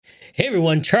Hey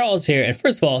everyone, Charles here, and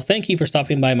first of all, thank you for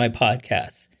stopping by my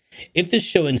podcast. If this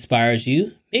show inspires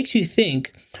you, makes you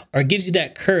think, or gives you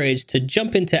that courage to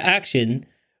jump into action,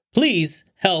 please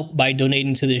help by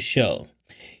donating to this show.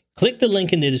 Click the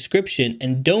link in the description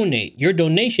and donate. Your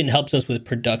donation helps us with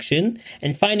production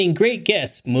and finding great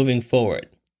guests moving forward.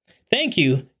 Thank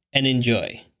you and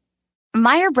enjoy.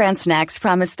 Meyer brand snacks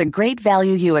promise the great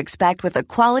value you expect with a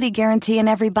quality guarantee in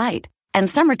every bite. And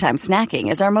summertime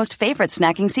snacking is our most favorite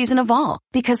snacking season of all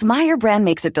because Meyer brand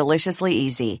makes it deliciously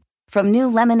easy. From new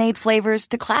lemonade flavors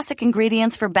to classic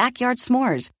ingredients for backyard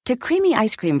s'mores to creamy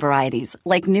ice cream varieties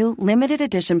like new limited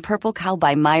edition Purple Cow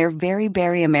by Meyer Very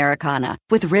Berry Americana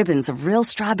with ribbons of real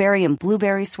strawberry and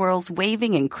blueberry swirls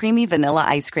waving in creamy vanilla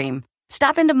ice cream.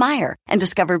 Stop into Meyer and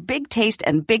discover big taste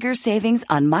and bigger savings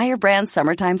on Meyer brand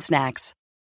summertime snacks.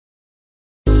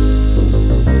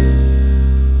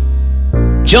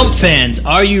 Jump fans,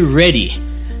 are you ready?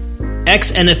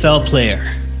 Ex-NFL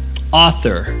player,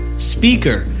 author,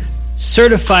 speaker,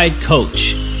 certified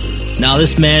coach. Now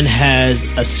this man has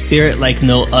a spirit like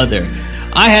no other.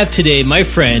 I have today my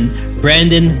friend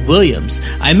Brandon Williams.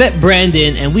 I met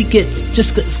Brandon and we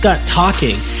just got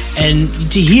talking, and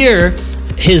to hear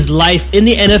his life in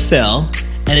the NFL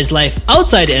and his life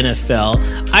outside the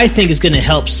NFL, I think is going to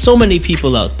help so many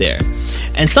people out there.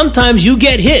 And sometimes you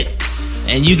get hit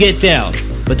and you get down.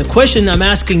 But the question I'm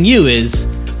asking you is,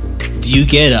 do you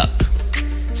get up?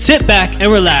 Sit back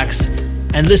and relax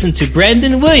and listen to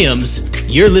Brandon Williams.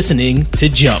 You're listening to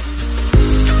Jump.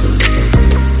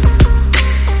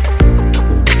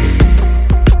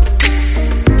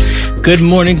 Good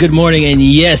morning, and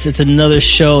yes, it's another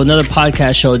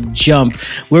podcast show, Jump,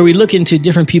 where we look into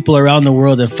different people around the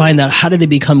world and find out how did they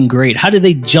become great? How did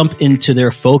they jump into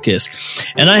their focus?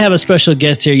 And I have a special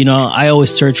guest here. You know, I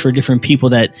always search for different people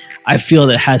that I feel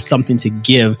that has something to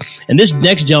give. And this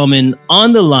next gentleman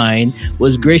on the line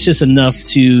was gracious enough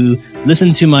to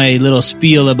listen to my little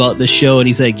spiel about the show. And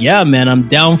he's like, yeah, man, I'm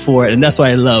down for it. And that's what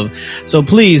I love. So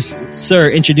please,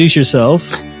 sir, introduce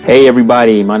yourself. Hey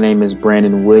everybody, my name is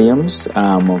Brandon Williams.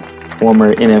 I'm a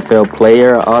former NFL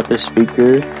player, author,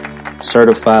 speaker,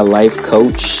 certified life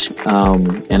coach,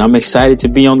 and I'm excited to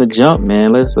be on the jump,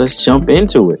 man. Let's jump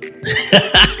into it.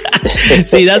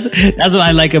 See, that's what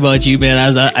I like about you,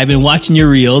 man. I've been watching your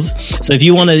reels. So if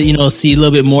you want to, see a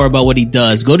little bit more about what he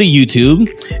does, go to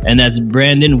YouTube, and that's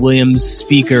Brandon Williams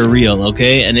Speaker Reel,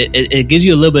 okay? And it gives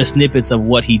you a little bit of snippets of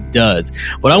what he does.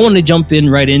 But I want to jump in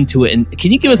right into it. And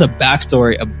can you give us a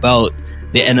backstory about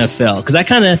the NFL? Because I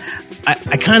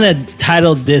kind of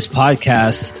titled this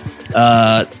podcast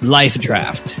Life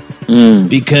Draft.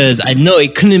 Because I know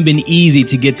it couldn't have been easy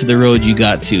to get to the road you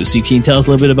got to. So can you tell us a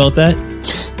little bit about that?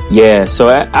 Yeah, so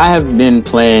I have been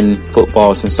playing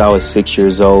football since I was 6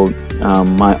 years old.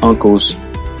 My uncles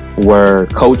were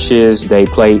coaches. They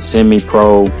played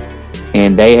semi-pro,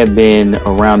 and they have been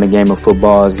around the game of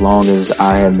football as long as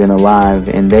I have been alive.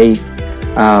 And they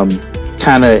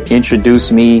kind of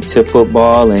introduced me to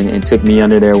football and took me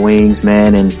under their wings,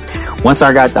 man. And once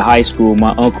I got to high school,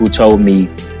 my uncle told me,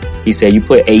 he said, you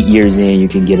put 8 years in, you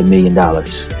can get $1 million.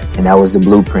 And that was the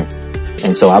blueprint.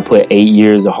 And so I put 8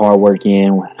 years of hard work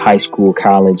in, high school,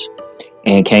 college,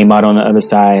 and came out on the other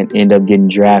side, ended up getting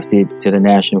drafted to the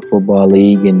National Football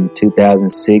League in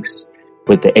 2006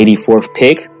 with the 84th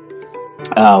pick,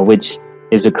 which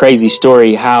is a crazy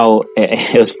story. How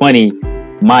it was funny.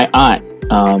 My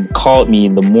aunt called me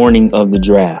in the morning of the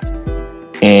draft.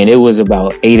 And it was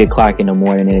about 8 o'clock in the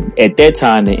morning. And at that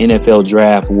time, the NFL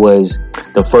draft was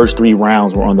the first 3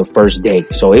 rounds were on the first day.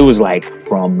 So it was like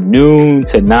from noon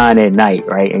to 9 at night,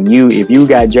 right? And if you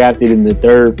got drafted in the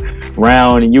 3rd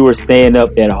round and you were staying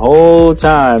up that whole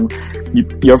time,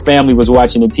 your family was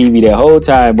watching the TV that whole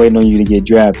time waiting on you to get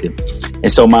drafted.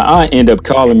 And so my aunt ended up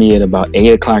calling me at about 8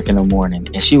 o'clock in the morning,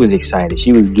 and she was excited.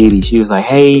 She was giddy. She was like,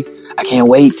 hey, I can't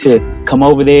wait to come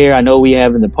over there. I know we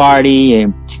having the party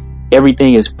and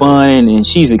everything is fun, and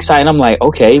she's excited. I'm like,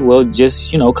 okay, well, just,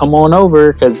 come on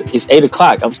over, because it's 8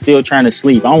 o'clock. I'm still trying to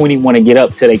sleep. I don't even want to get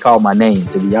up till they call my name,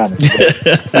 to be honest.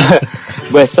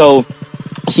 But so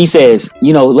she says,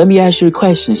 let me ask you a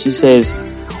question. She says,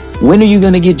 when are you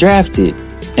going to get drafted?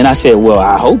 And I said, well,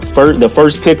 I hope the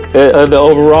first pick of the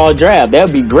overall draft. That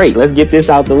would be great. Let's get this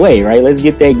out the way, right? Let's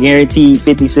get that guaranteed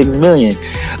 $56 million.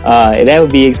 That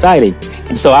would be exciting.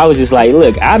 And so I was just like,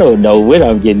 look, I don't know when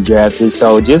I'm getting drafted,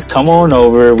 so just come on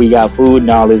over. We got food and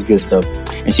all this good stuff.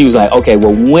 And she was like, okay,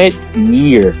 well, what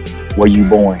year were you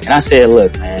born? And I said,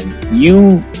 look,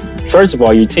 man, first of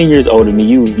all, you're 10 years older than me.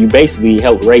 You basically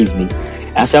helped raise me.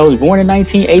 And I said, I was born in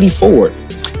 1984.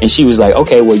 And she was like,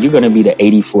 okay, well, you're going to be the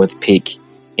 84th pick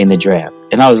in the draft.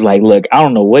 And I was like, look, I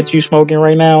don't know what you smoking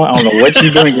right now. I don't know what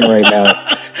you drinking right now.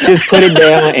 Just put it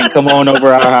down and come on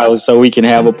over our house so we can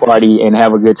have a party and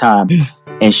have a good time.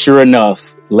 And sure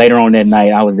enough, later on that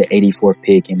night, I was the 84th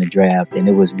pick in the draft. And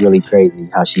it was really crazy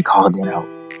how she called it out.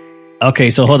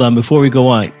 Okay, so hold on. Before we go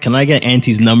on, can I get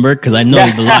Auntie's number? Because I know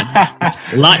the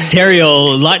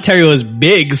Lotterio is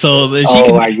big. So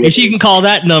if she can call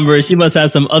that number, she must have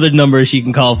some other numbers she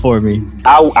can call for me.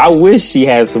 I wish she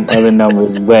had some other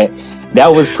numbers, but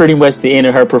that was pretty much the end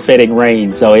of her prophetic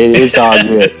reign. So it's all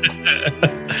good.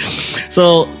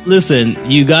 So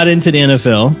listen, you got into the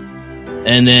NFL,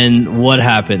 and then what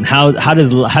happened? How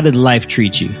did life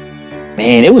treat you?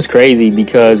 Man, it was crazy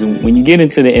because when you get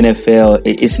into the NFL,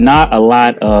 it's not a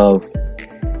lot of,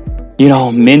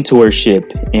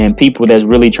 mentorship and people that's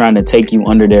really trying to take you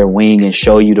under their wing and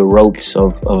show you the ropes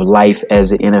of life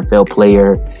as an NFL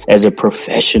player, as a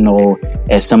professional,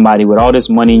 as somebody with all this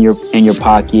money in your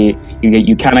pocket.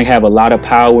 You kind of have a lot of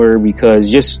power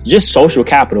because just social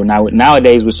capital.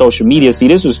 Nowadays with social media, see,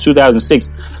 this was 2006.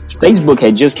 Facebook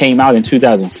had just came out in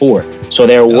 2004. So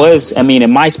there was, and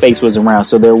MySpace was around.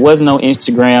 So there was no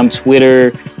Instagram, Twitter,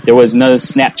 there was no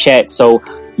Snapchat. So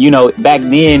back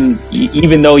then,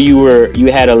 even though you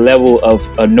had a level of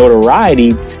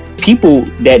notoriety, people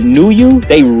that knew you,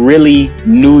 they really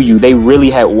knew you. They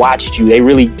really had watched you. They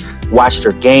really watched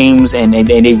your games and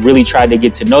they really tried to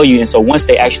get to know you. And so once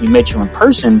they actually met you in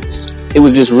person, it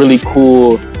was this really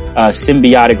cool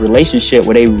symbiotic relationship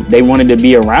where they wanted to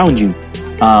be around you.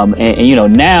 Now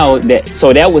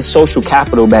that was social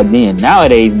capital back then.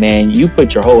 Nowadays, man, you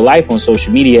put your whole life on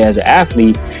social media as an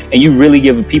athlete and you really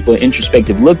give people an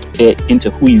introspective look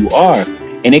into who you are.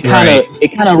 And it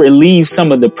kind of relieves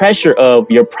some of the pressure of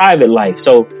your private life.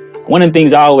 So one of the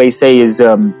things I always say is,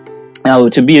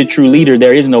 to be a true leader,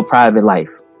 there is no private life.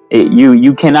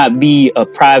 You cannot be a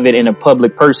private and a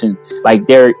public person.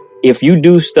 If you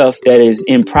do stuff that is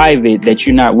in private that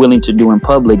you're not willing to do in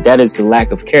public, that is a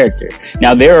lack of character.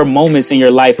 Now, there are moments in your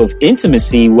life of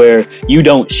intimacy where you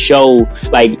don't show,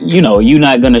 you're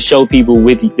not going to show people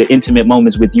with the intimate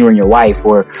moments with you and your wife,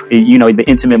 or, the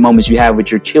intimate moments you have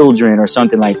with your children or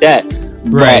something like that.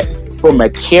 Right. But from a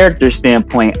character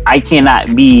standpoint, I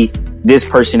cannot be this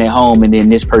person at home and then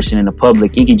this person in the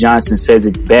public. Inky Johnson says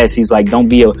it best. He's like, don't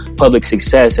be a public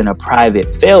success and a private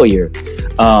failure.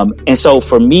 And so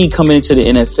for me coming into the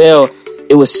NFL,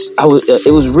 it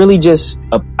was really just,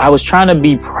 I was trying to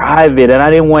be private and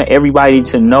I didn't want everybody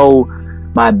to know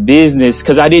my business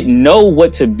because I didn't know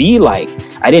what to be like.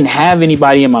 I didn't have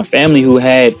anybody in my family who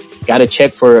had got a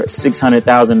check for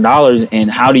 $600,000.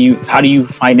 And how do you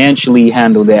financially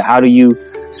handle that? How do you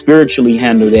spiritually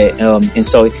handle that? And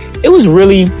so it was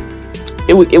really,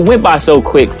 it went by so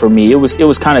quick for me. It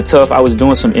was kind of tough. I was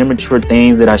doing some immature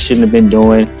things that I shouldn't have been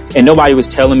doing, and nobody was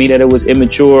telling me that it was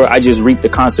immature. I just reaped the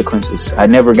consequences. I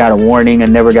never got a warning. I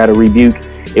never got a rebuke.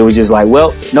 It was just like,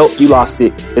 well, nope, you lost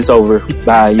it. It's over.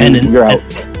 Bye. You're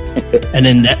out. and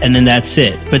then that's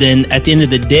it. But then at the end of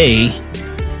the day,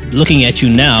 looking at you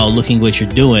now, looking what you're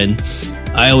doing,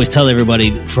 I always tell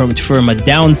everybody from a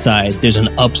downside, there's an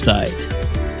upside.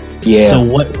 Yeah.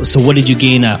 So what did you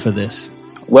gain out of this?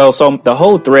 Well, so the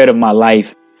whole thread of my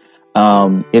life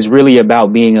is really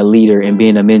about being a leader and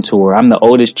being a mentor. I'm the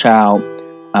oldest child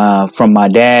from my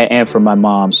dad and from my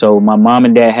mom. So my mom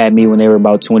and dad had me when they were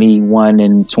about 21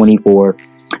 and 24.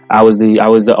 I was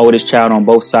the oldest child on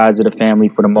both sides of the family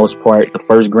for the most part, the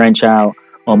first grandchild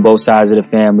on both sides of the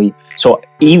family. So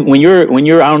even when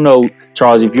you're, I don't know,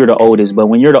 Charles, if you're the oldest, but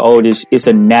when you're the oldest, it's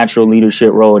a natural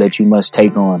leadership role that you must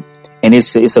take on. And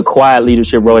it's a quiet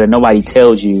leadership role that nobody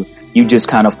tells you. You just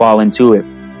kind of fall into it.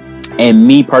 And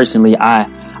me personally,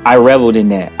 I reveled in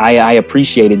that. I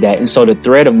appreciated that. And so the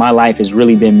thread of my life has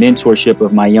really been mentorship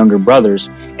of my younger brothers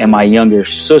and my younger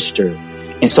sister.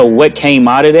 And so what came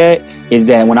out of that is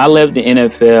that when I left the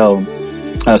NFL,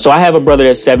 so I have a brother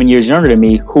that's 7 years younger than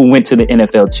me who went to the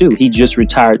NFL too. He just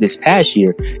retired this past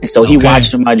year. And so he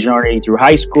watched my journey through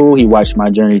high school. He watched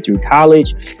my journey through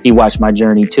college. He watched my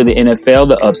journey to the NFL,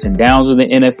 the ups and downs of the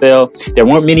NFL. There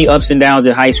weren't many ups and downs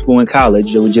in high school and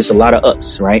college. There was just a lot of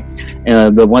ups, right?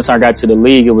 But once I got to the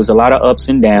league, it was a lot of ups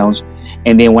and downs.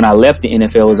 And then when I left the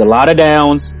NFL, it was a lot of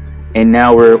downs. And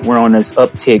now we're on this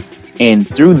uptick. And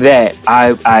through that,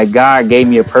 God gave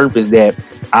me a purpose that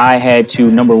I had to,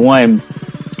 number one,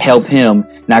 help him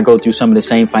not go through some of the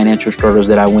same financial struggles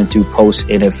that I went through post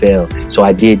NFL. So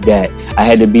I did that. I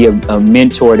had to be a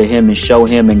mentor to him and show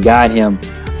him and guide him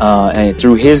and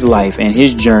through his life and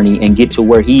his journey and get to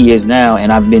where he is now.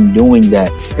 And I've been doing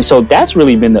that. And so that's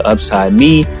really been the upside.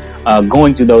 Me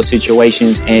going through those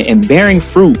situations and bearing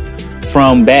fruit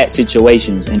from bad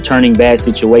situations and turning bad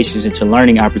situations into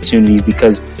learning opportunities,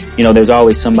 because, you know, there's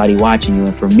always somebody watching you.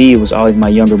 And for me, it was always my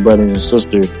younger brothers and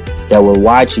sisters that were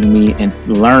watching me and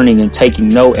learning and taking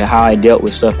note at how I dealt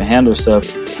with stuff and handled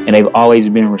stuff. And they've always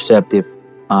been receptive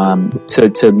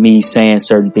to me saying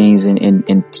certain things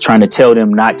and trying to tell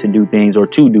them not to do things or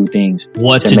to do things.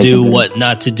 What to do, what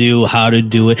not to do, how to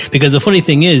do it. Because the funny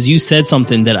thing is, you said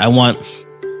something that I want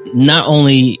not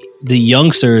only the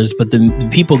youngsters, but the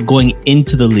people going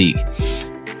into the league.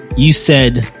 You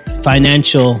said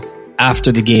financial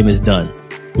after the game is done.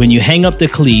 When you hang up the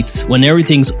cleats, when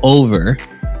everything's over,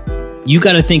 you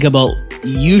got to think about,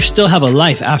 you still have a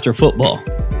life after football.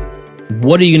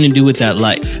 What are you going to do with that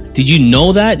life? Did you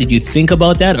know that? Did you think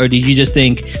about that? Or did you just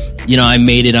think, you know, I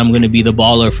made it, I'm going to be the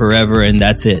baller forever and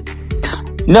that's it?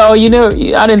 No, you know,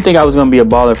 I didn't think I was going to be a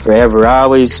baller forever. I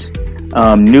always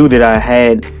knew that I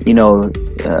had, you know,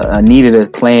 I needed a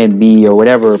plan B or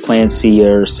whatever, a plan C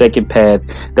or a second path.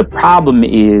 The problem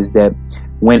is that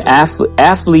when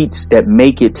athletes that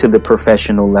make it to the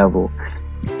professional level,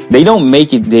 they don't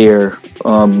make it there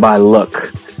by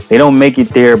luck. They don't make it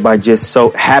there by just so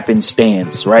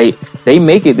happenstance, right? They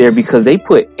make it there because they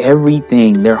put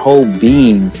everything, their whole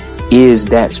being is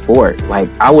that sport. Like,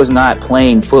 I was not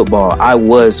playing football. I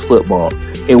was football.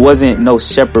 It wasn't no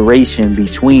separation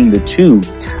between the two.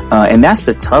 And that's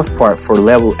the tough part for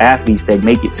level athletes that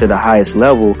make it to the highest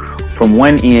level. From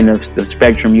one end of the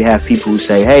spectrum, you have people who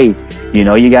say, hey, you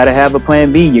know, you got to have a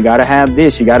plan B. You got to have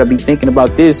this. You got to be thinking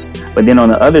about this. But then on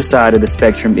the other side of the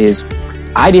spectrum is,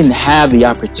 I didn't have the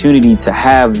opportunity to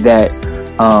have that,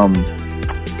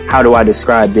 how do I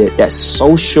describe it? That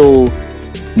social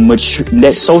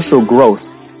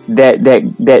growth,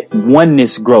 that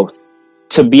oneness growth,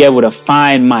 to be able to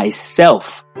find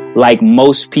myself like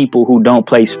most people who don't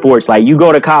play sports. Like, you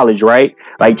go to college, right?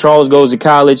 Like Charles goes to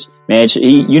college, man,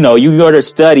 you know, you go to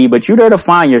study, but you're there to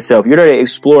find yourself. You're there to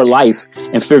explore life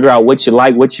and figure out what you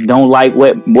like, what you don't like,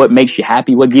 what makes you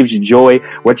happy, what gives you joy,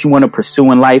 what you want to pursue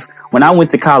in life. When I went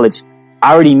to college,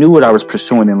 I already knew what I was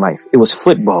pursuing in life. It was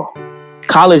football.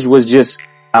 College was just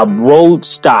a road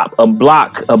stop, a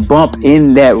block, a bump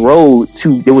in that road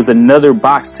there was another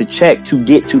box to check to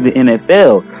get to the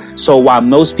NFL. So while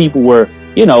most people were,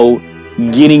 you know,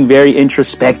 getting very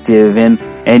introspective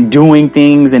and doing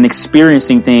things and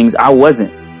experiencing things, I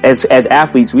wasn't. As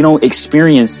athletes, we don't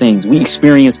experience things. We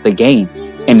experience the game.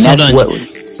 And so that's what...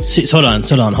 Hold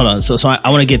on. So I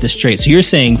want to get this straight. So you're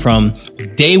saying from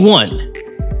day one,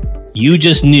 you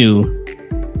just knew,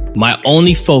 my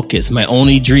only focus, my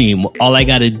only dream, all I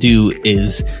got to do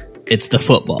is, it's the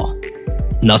football.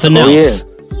 Nothing else. Yeah.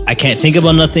 I can't think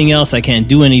about nothing else. I can't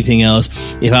do anything else.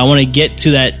 If I want to get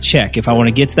to that check, if I want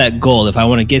to get to that goal, if I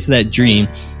want to get to that dream,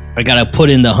 I got to put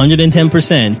in the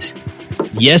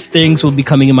 110%. Yes, things will be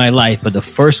coming in my life, but the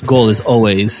first goal is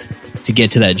always to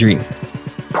get to that dream.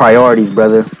 Priorities,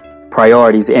 brother.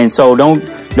 Priorities. And so don't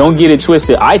get it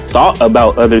twisted. I thought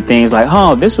about other things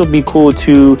like, this would be cool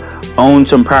to own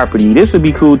some property. This would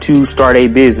be cool to start a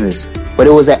business. But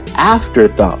it was an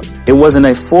afterthought. It wasn't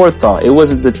a forethought. It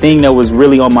wasn't the thing that was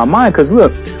really on my mind. Because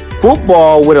look,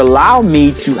 football would allow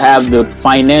me to have the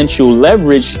financial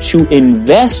leverage to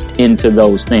invest into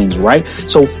those things, right?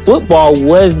 So football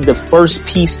was the first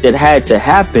piece that had to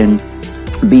happen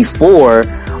before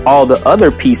all the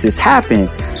other pieces happened.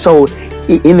 So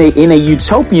in a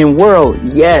utopian world,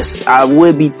 yes, I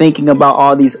would be thinking about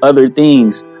all these other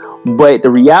things. But the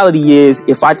reality is,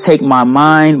 if I take my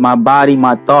mind, my body,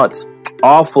 my thoughts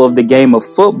off of the game of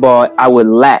football, I would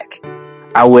lack.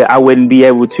 I wouldn't be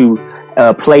able to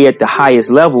play at the highest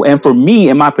level. And for me,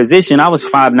 in my position, I was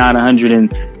 5'9",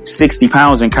 160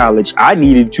 pounds in college. I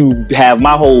needed to have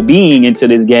my whole being into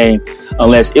this game,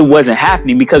 unless it wasn't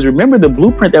happening. Because remember the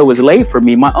blueprint that was laid for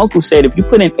me. My uncle said, if you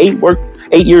put in 8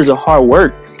 years of hard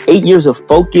work, 8 years of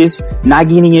focus, not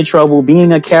getting in trouble,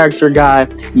 being a character guy,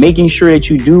 making sure that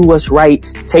you do what's right,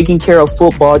 taking care of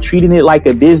football, treating it like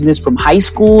a business from high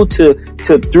school to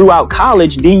throughout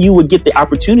college, then you would get the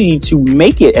opportunity to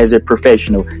make it as a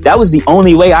professional. That was the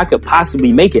only way I could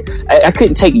possibly make it. I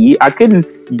couldn't,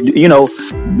 you know,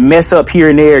 mess up here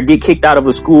and there, get kicked out of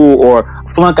a school or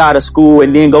flunk out of school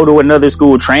and then go to another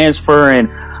school, transfer.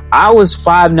 And I was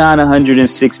 5'9",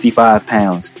 165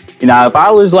 pounds. You know, if I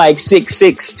was like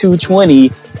 6'6",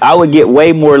 220, I would get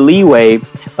way more leeway.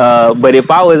 But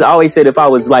if I was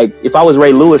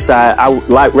Ray Lewis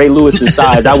Ray Lewis's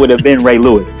size, I would have been Ray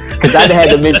Lewis, because I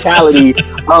had the mentality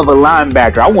of a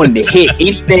linebacker. I wanted to hit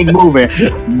anything moving,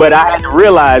 but I had to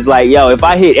realize, like, yo, if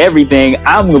I hit everything,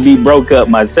 I'm gonna be broke up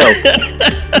myself.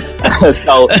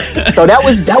 So that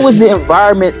was the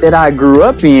environment that I grew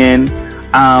up in.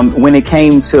 when it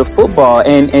came to football.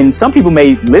 And some people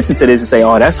may listen to this and say,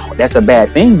 oh, that's a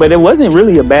bad thing. But it wasn't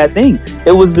really a bad thing.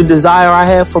 It was the desire I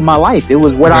had for my life. It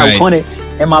was what I wanted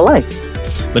in my life.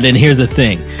 But then here's the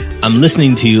thing. I'm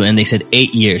listening to you and they said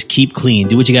 8 years. Keep clean.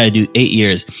 Do what you got to do. 8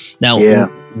 years. Now,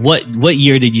 what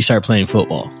year did you start playing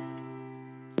football?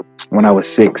 When I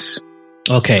was 6.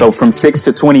 Okay. So from 6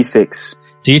 to 26.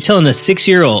 So you're telling a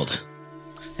 6-year-old,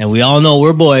 and we all know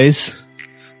we're boys.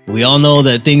 We all know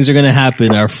that things are going to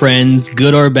happen. Our friends,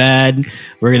 good or bad,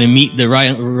 we're going to meet the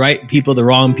right people, the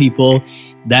wrong people.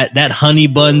 That honey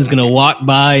bun's going to walk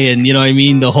by, and you know what I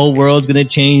mean? The whole world's going to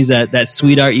change. That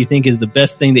sweetheart you think is the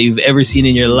best thing that you've ever seen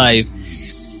in your life.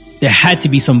 There had to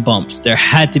be some bumps. There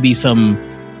had to be some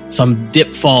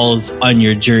dip falls on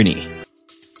your journey.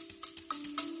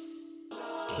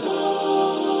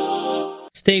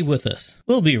 Stay with us.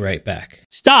 We'll be right back.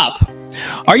 Stop.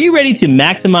 Are you ready to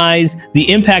maximize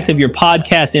the impact of your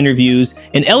podcast interviews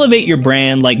and elevate your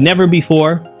brand like never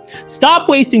before? Stop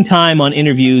wasting time on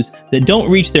interviews that don't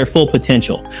reach their full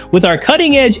potential. With our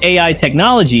cutting-edge AI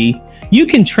technology, you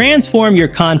can transform your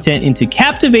content into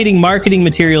captivating marketing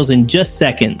materials in just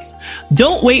seconds.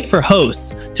 Don't wait for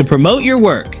hosts to promote your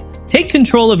work. Take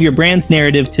control of your brand's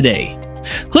narrative today.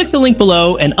 Click the link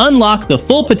below and unlock the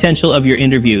full potential of your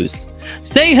interviews.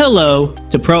 Say hello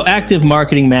to Proactive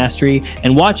Marketing Mastery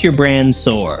and watch your brand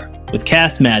soar with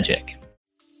Cast Magic.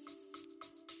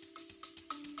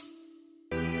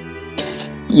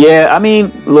 Yeah, I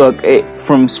mean, look,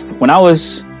 from when I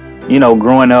was,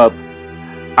 growing up,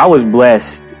 I was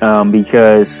blessed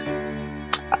because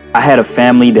I had a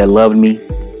family that loved me.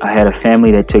 I had a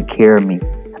family that took care of me.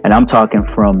 And I'm talking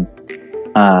from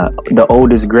the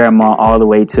oldest grandma all the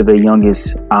way to the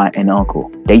youngest aunt and uncle.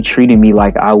 They treated me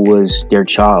like I was their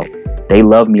child. They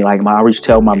loved me. Like I always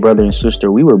tell my brother and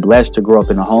sister, we were blessed to grow up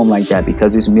in a home like that,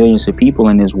 because there's millions of people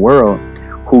in this world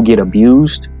who get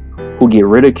abused, who get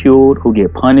ridiculed, who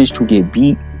get punished, who get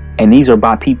beat. And these are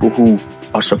by people who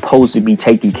are supposed to be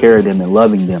taking care of them and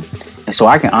loving them. And so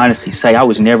I can honestly say I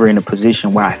was never in a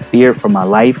position where I feared for my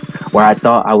life, where I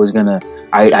thought I was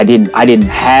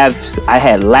I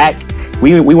had lack.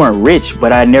 We weren't rich,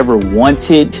 but I never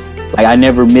wanted, I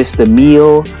never missed a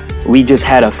meal. We just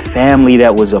had a family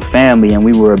that was a family, and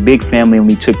we were a big family, and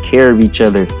we took care of each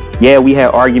other. Yeah, we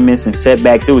had arguments and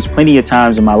setbacks. It was plenty of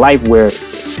times in my life where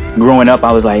growing up,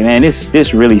 I was like, man,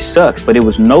 this really sucks. But it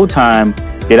was no time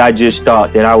that I just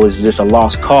thought that I was just a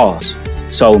lost cause.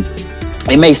 So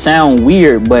it may sound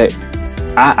weird, but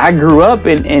I grew up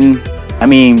and I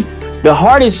mean, the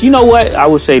hardest, I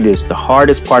will say this, the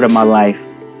hardest part of my life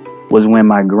was when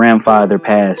my grandfather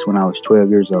passed when I was 12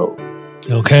 years old.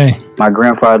 Okay. My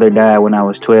grandfather died when I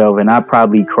was 12, and I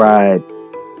probably cried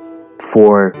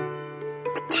for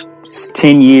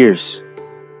 10 years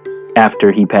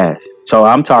after he passed. So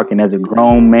I'm talking as a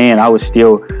grown man, I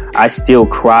still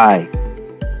cry.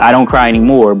 I don't cry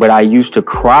anymore, but I used to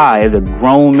cry as a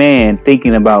grown man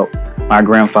thinking about my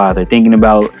grandfather, thinking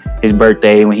about his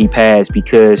birthday when he passed,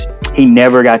 because he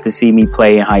never got to see me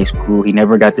play in high school. He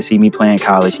never got to see me play in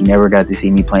college. He never got to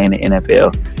see me play in the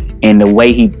NFL. And the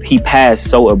way he passed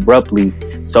so abruptly.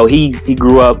 So he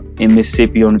grew up in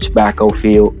Mississippi on a tobacco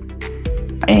field,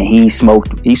 and he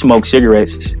smoked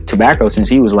cigarettes, tobacco, since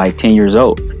he was like 10 years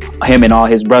old. Him and all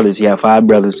his brothers. He had 5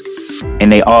 brothers,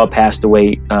 and they all passed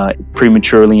away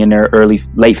prematurely in their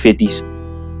late 50s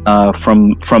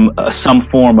from some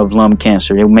form of lung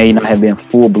cancer. It may not have been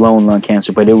full-blown lung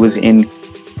cancer, but it was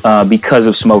because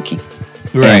of smoking.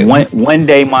 Right. And one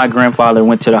day my grandfather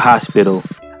went to the hospital.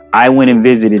 I went and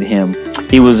visited him.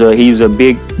 He was a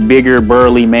bigger,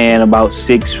 burly man, about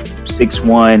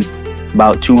 6'1",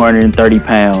 about 230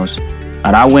 pounds.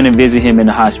 And I went and visited him in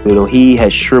the hospital. He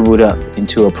had shriveled up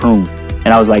into a prune. And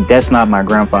I was like, that's not my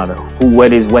grandfather.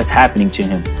 What's happening to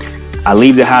him? I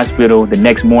leave the hospital. The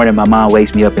next morning, my mom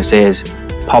wakes me up and says,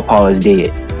 Pawpaw is dead.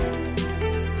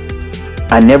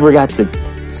 I never got to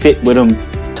sit with him,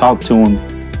 talk to him,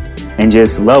 and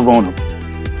just love on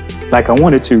him like I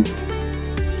wanted to.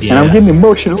 Yeah. And I'm getting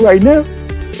emotional right now.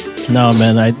 No,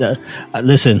 man. I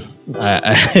listen.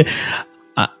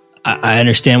 I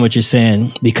understand what you're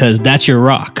saying, because that's your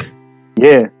rock.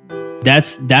 Yeah,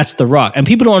 that's the rock. And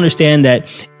people don't understand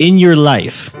that in your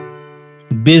life,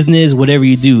 business, whatever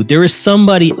you do, there is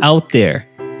somebody out there,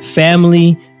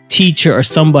 family, teacher, or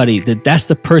somebody that's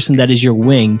the person that is your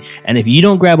wing. And if you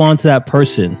don't grab onto that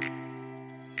person,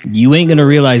 you ain't gonna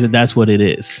realize that that's what it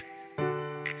is.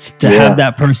 Have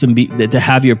that person to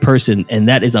have your person, and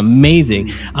that is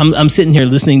amazing. I'm sitting here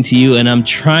listening to you, and I'm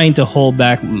trying to hold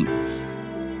back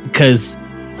because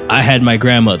I had my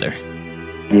grandmother,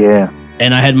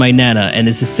 and I had my nana, and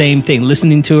it's the same thing.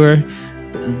 Listening to her,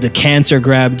 the cancer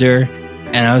grabbed her.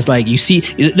 And I was like, you see,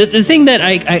 the thing that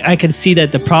I could see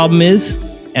that the problem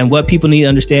is, and what people need to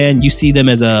understand, you see them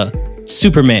as a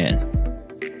Superman.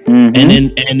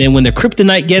 Mm-hmm. And then when the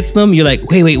kryptonite gets them, you're like,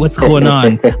 wait, what's going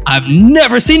on? I've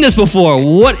never seen this before.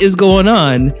 What is going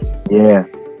on? Yeah.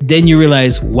 Then you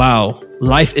realize, wow,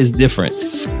 life is different.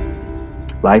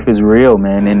 Life is real,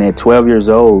 man. And at 12 years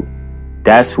old,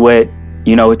 that's what,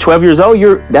 at 12 years old,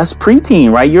 that's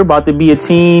preteen, right? You're about to be a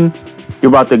teen. You're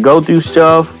about to go through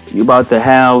stuff. You're about to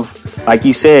have, like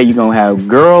you said, you're going to have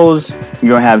girls. You're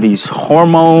going to have these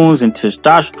hormones and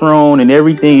testosterone, and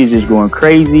everything is just going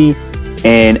crazy.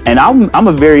 And I was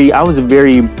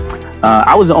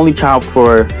the only child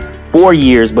for 4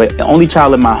 years, but the only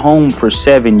child in my home for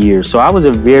 7 years. So I was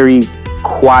a very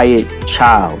quiet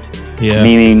child. Yeah.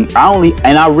 Meaning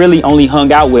I really only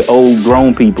hung out with old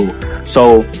grown people.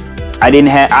 So I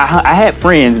had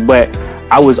friends, but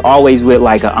I was always with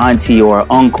like an auntie or an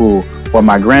uncle or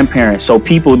my grandparents. So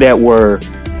people that were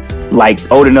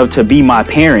like old enough to be my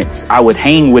parents, I would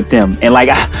hang with them. And like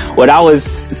when I was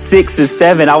 6 or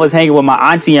 7, I was hanging with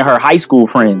my auntie and her high school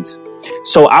friends.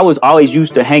 So I was always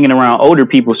used to hanging around older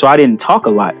people. So I didn't talk a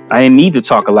lot. I didn't need to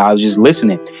talk a lot. I was just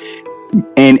listening.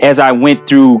 And as I went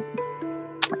through,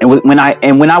 when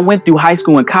I went through high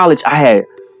school and college, I had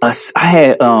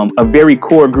a very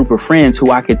core group of friends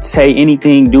who I could say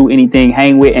anything, do anything,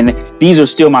 hang with. And these are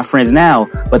still my friends now.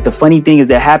 But the funny thing is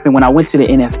that happened when I went to the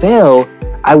NFL,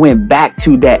 I went back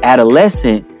to that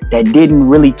adolescent that didn't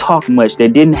really talk much,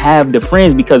 that didn't have the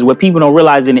friends, because what people don't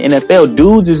realize in the NFL,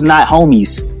 dudes is not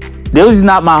homies. Those is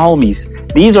not my homies.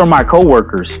 These are my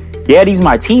coworkers. Yeah, these are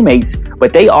my teammates,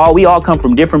 but we all come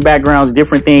from different backgrounds,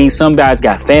 different things. Some guys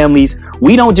got families.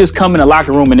 We don't just come in the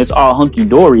locker room and it's all hunky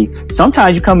dory.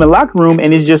 Sometimes you come in the locker room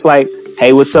and it's just like,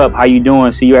 hey, what's up? How you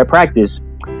doing? See you at practice.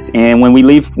 And when we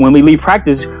leave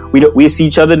practice, we see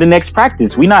each other the next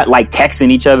practice. We're not like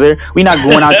texting each other. We're not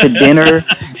going out to dinner.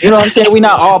 You know what I'm saying? We're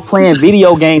not all playing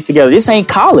video games together. This ain't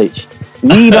college.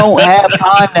 We don't have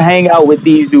time to hang out with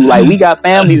these dudes. Like, we got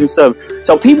families and stuff.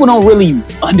 So people don't really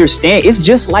understand. It's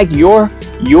just like your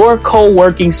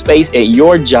co-working space at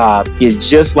your job is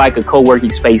just like a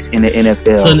co-working space in the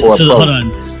NFL. So hold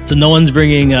on. So no one's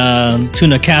bringing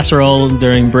tuna casserole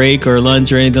during break or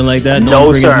lunch or anything like that?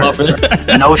 No, sir.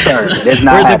 No, sir. That's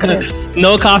not happening.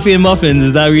 No coffee and muffins.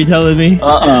 Is that what you're telling me?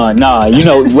 Nah.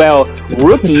 Well,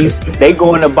 rookies, they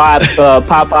going to buy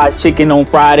Popeye's chicken on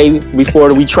Friday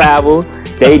before we travel.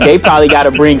 They probably got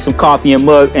to bring some coffee and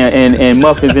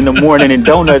muffins in the morning and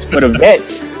donuts for the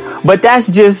vets. But that's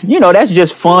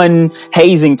just fun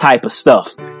hazing type of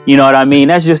stuff. You know what I mean?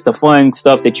 That's just the fun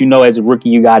stuff that as a rookie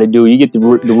you got to do. You get the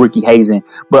rookie hazing.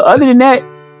 But other than that,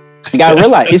 you got to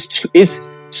realize it's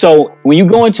so when you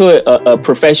go into a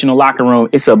professional locker room,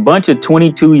 it's a bunch of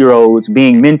 22-year-olds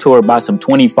being mentored by some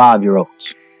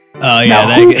 25-year-olds. Oh yeah.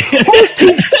 Now,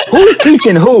 who's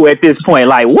teaching who at this point?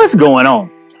 Like, what's going on?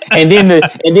 And then the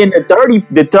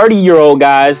 30-year-old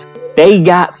guys, they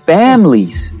got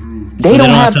families. They don't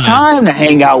have time to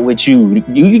hang out with you.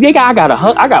 I got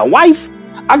a wife.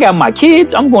 I got my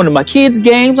kids. I'm going to my kids'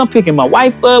 games. I'm picking my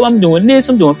wife up. I'm doing this.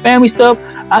 I'm doing family stuff.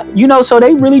 So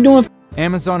they really doing.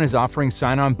 Amazon is offering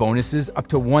sign-on bonuses up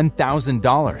to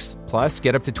 $1,000. Plus,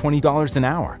 get up to $20 an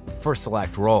hour for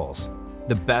select roles.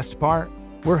 The best part?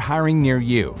 We're hiring near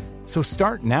you. So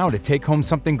start now to take home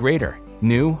something greater.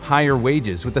 New, higher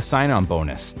wages with a sign-on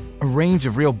bonus, a range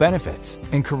of real benefits,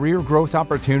 and career growth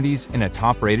opportunities in a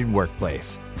top-rated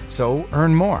workplace. So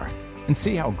earn more and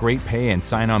see how great pay and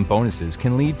sign-on bonuses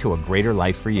can lead to a greater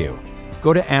life for you.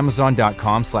 Go to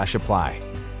Amazon.com/apply.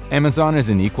 Amazon is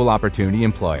an equal opportunity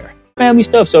employer. Family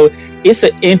stuff. So it's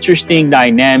an interesting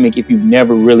dynamic if you've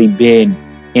never really been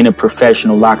in a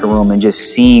professional locker room and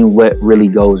just seeing what really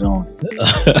goes on.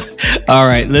 All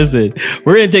right, listen,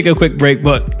 we're going to take a quick break,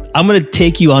 but I'm going to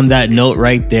take you on that note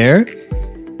right there.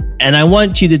 And I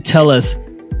want you to tell us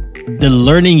the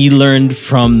learning you learned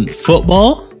from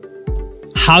football,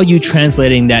 how you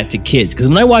translating that to kids. Because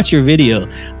when I watch your video,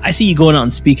 I see you going out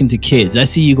and speaking to kids. I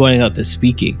see you going out to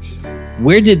speaking.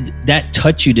 Where did that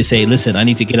touch you to say, listen, I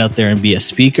need to get out there and be a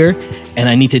speaker, and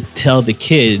I need to tell the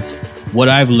kids what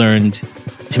I've learned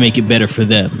to make it better for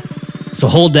them? So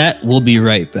hold that. We'll be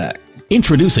right back.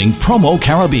 Introducing Promo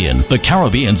Caribbean, the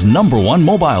Caribbean's #1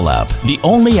 mobile app. The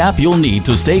only app you'll need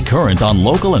to stay current on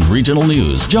local and regional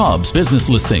news, jobs, business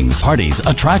listings, parties,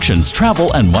 attractions,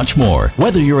 travel, and much more.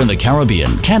 Whether you're in the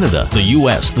Caribbean, Canada, the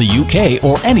US, the UK,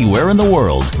 or anywhere in the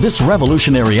world, this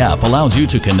revolutionary app allows you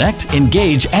to connect,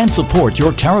 engage, and support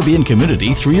your Caribbean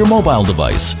community through your mobile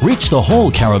device. Reach the whole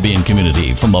Caribbean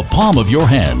community from the palm of your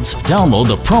hands. Download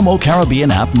the Promo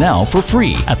Caribbean app now for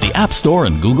free at the App Store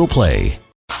and Google Play.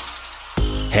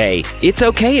 Hey, it's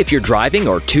okay if you're driving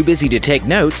or too busy to take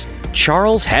notes.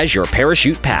 Charles has your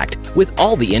parachute packed with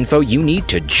all the info you need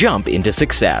to jump into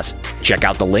success. Check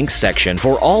out the links section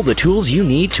for all the tools you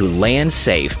need to land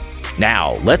safe.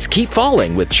 Now, let's keep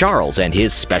falling with Charles and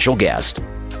his special guest.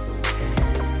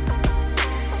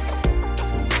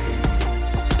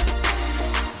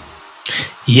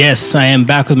 Yes, I am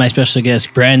back with my special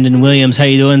guest, Brandon Williams. How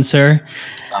you doing, sir?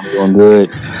 I'm doing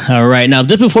good. All right. Now,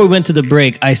 just before we went to the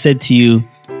break, I said to you,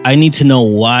 I need to know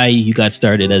why you got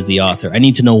started as the author. I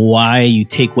need to know why you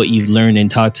take what you've learned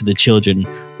and talk to the children.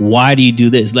 Why do you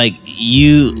do this? Like,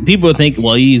 people think,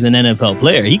 well, he's an NFL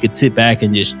player. He could sit back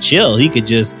and just chill. He could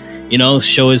just,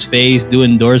 show his face, do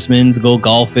endorsements, go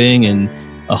golfing, and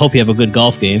I hope you have a good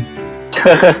golf game.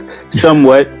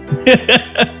 Somewhat.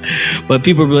 But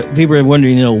people are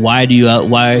wondering, why do you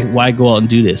why go out and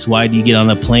do this? Why do you get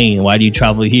on a plane? Why do you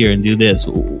travel here and do this?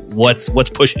 What's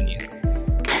pushing you?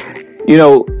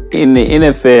 In the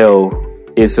NFL,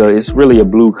 it's really a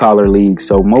blue collar league.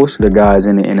 So most of the guys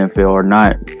in the NFL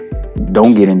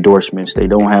don't get endorsements. They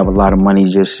don't have a lot of money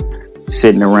just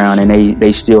sitting around, and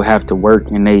they still have to work,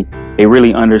 and they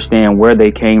really understand where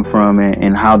they came from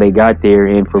and how they got there.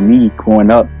 And for me, growing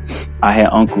up, I had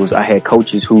uncles, I had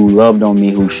coaches who loved on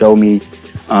me, who showed me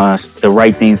the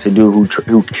right things to do,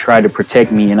 who tried to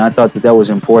protect me. And I thought that was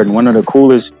important. One of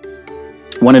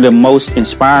the most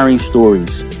inspiring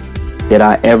stories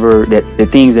the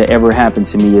things that ever happened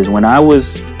to me is when I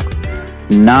was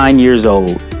 9 years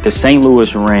old, the St.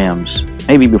 Louis Rams,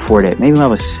 maybe before that, maybe when I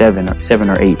was seven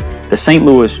or eight,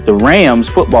 the Rams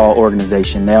football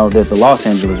organization, now that the Los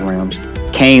Angeles Rams,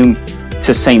 came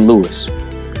to St. Louis.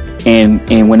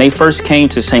 And when they first came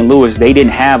to St. Louis, they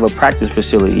didn't have a practice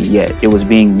facility yet. It was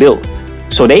being built.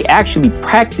 So they actually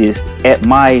practiced at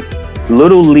my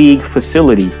Little League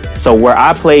facility. So where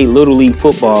I played Little League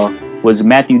football was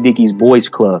Matthew Dickey's Boys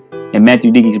Club. And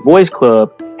Matthew Dickey's Boys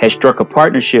Club had struck a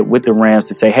partnership with the Rams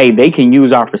to say, hey, they can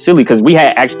use our facility, because we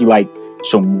had actually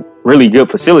some really good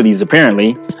facilities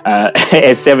apparently.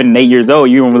 At 7 and 8 years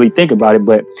old, you don't really think about it,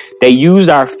 but they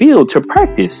used our field to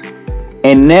practice.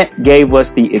 And that gave us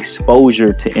the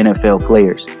exposure to NFL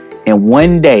players. And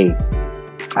one day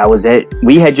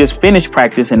we had just finished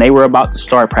practice and they were about to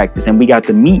start practice, and we got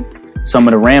to meet some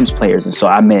of the Rams players. And so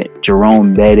I met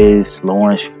Jerome Bettis,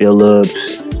 Lawrence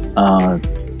Phillips,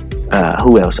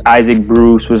 who else? Isaac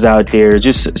Bruce was out there,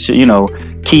 just,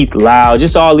 Keith Lau,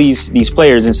 just all these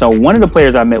players. And so one of the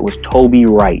players I met was Toby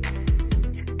Wright.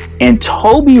 And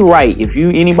Toby Wright, if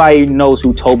anybody knows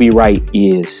who Toby Wright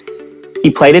is, he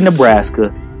played in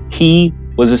Nebraska. He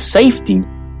was a safety,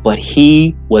 but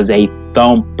he was a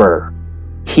thumper.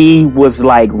 He was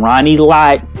like Ronnie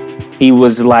Lott. He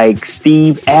was like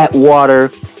Steve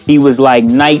Atwater. He was like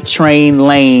Night Train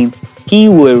Lane. He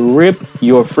would rip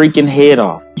your freaking head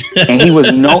off. And he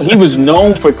was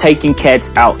known for taking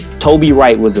cats out. Toby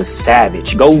Wright was a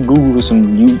savage. Go Google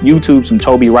YouTube some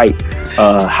Toby Wright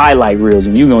highlight reels,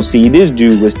 and you're going to see this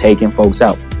dude was taking folks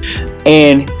out.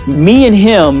 And me and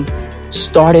him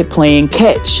started playing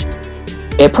catch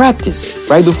at practice,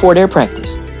 right before their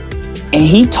practice. And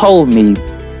he told me,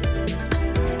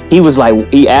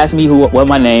 he asked me what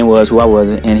my name was, who I was,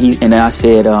 and I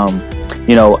said,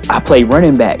 I played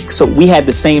running back. So we had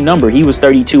the same number. He was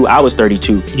 32, I was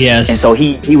 32. Yes. And so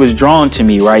he was drawn to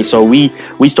me, right? So we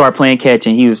started playing catch,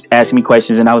 and he was asking me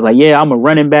questions, and I was like, yeah, I'm a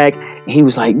running back. And he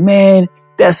was like, man,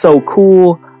 that's so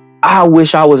cool. I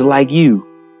wish I was like you.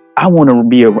 I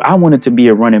wanted to be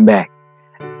a running back.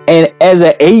 And as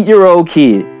an 8-year-old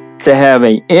kid, to have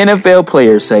an NFL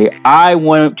player say, I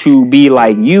want to be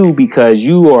like you because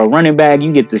you are a running back,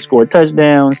 you get to score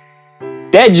touchdowns,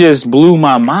 that just blew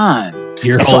my mind.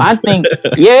 So I think,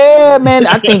 yeah, man,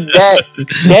 I think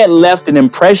that left an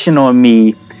impression on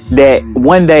me that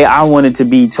one day I wanted to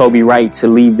be Toby Wright, to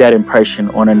leave that impression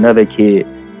on another kid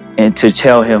and to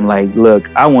tell him, like,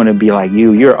 look, I want to be like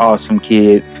you. You're an awesome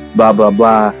kid, blah, blah,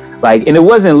 blah. Like, and it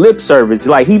wasn't lip service.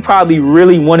 Like, he probably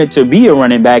really wanted to be a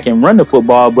running back and run the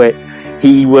football, but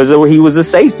he was a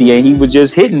safety, and he was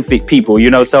just hitting people,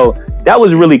 So that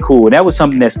was really cool. That was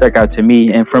something that stuck out to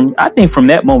me. And I think from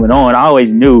that moment on, I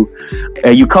always knew,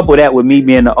 you couple that with me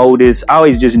being the oldest, I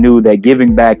always just knew that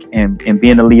giving back and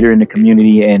being a leader in the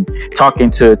community and talking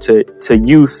to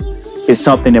youth is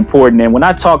something important. And when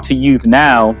I talk to youth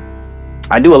now,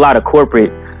 I do a lot of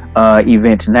corporate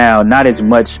events now, not as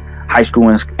much high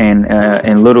school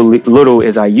and little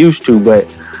as I used to.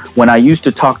 But when I used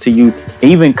to talk to youth,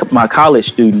 even my college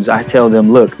students, I tell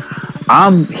them, look,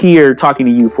 I'm here talking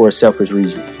to you for a selfish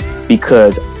reason,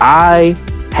 because I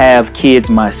have kids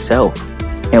myself.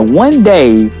 And one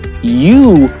day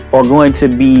you are going to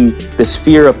be the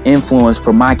sphere of influence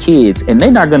for my kids, and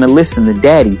they're not going to listen to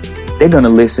daddy. They're going to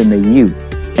listen to you.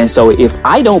 And so if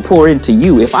I don't pour into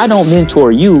you, if I don't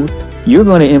mentor you, you're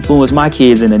going to influence my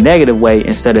kids in a negative way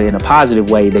instead of in a positive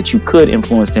way that you could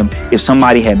influence them if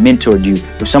somebody had mentored you,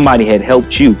 if somebody had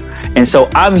helped you. And so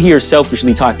I'm here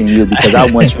selfishly talking to you because I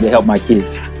want you to help my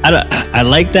kids. I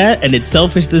like that, and it's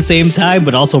selfish at the same time,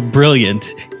 but also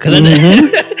brilliant. Because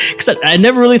I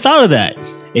never really thought of that.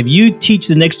 If you teach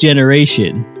the next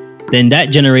generation, then that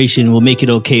generation will make it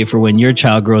okay for when your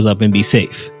child grows up and be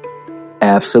safe.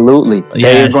 Absolutely.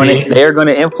 Yeah, they're going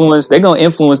to influence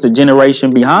the generation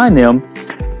behind them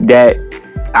that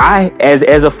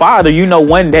as a father, you know,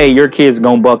 one day your kid's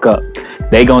going to buck up.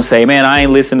 They going to say, man, I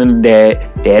ain't listening to dad.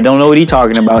 Dad don't know what he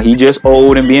talking about. He just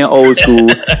old and being old school.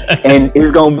 And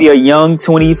it's going to be a young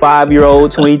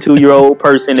 25-year-old, 22-year-old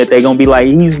person that they going to be like,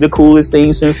 he's the coolest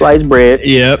thing since sliced bread.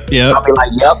 Yep. I'll be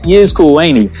like, yep, he is cool,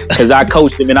 ain't he? Because I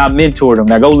coached him and I mentored him.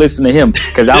 Now go listen to him,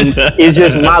 because it's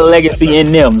just my legacy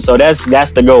in them. So that's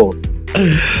the goal.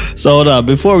 So hold on,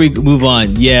 before we move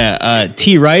on,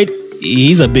 T. Wright,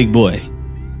 he's a big boy.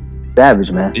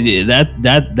 Savage, man.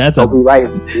 That's a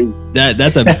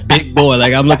that's a big boy.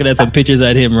 Like, I'm looking at some pictures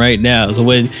at him right now. So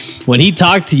when he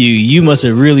talked to you, you must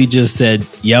have really just said,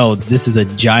 yo, this is a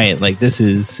giant. Like, this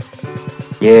is...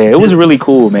 Yeah, it was really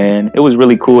cool, man. It was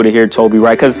really cool to hear Toby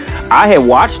Wright, because I had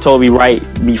watched Toby Wright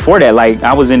before that. Like,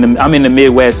 I'm in the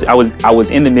Midwest. I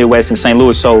was in the Midwest in St.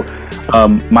 Louis. So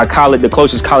my college, the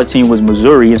closest college team was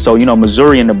Missouri. And so, you know,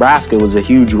 Missouri and Nebraska is a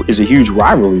huge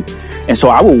rivalry. And so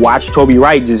I would watch Toby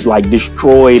Wright just like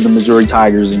destroy the Missouri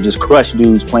Tigers and just crush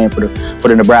dudes playing for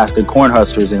the Nebraska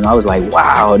Cornhuskers. And I was like,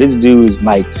 wow, this dude is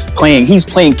like he's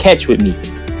playing catch with me.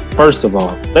 First of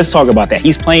all, let's talk about that.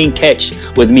 He's playing catch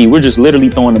with me. We're just literally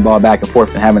throwing the ball back and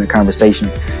forth and having a conversation.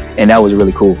 And that was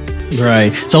really cool.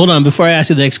 Right. So hold on, before I ask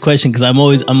you the next question, because I'm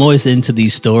always into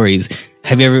these stories.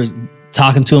 Have you ever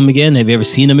talked to him again? Have you ever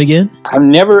seen him again? I've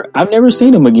never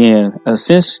seen him again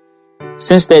since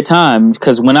that time,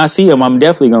 because when I see him, I'm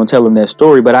definitely going to tell him that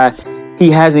story. But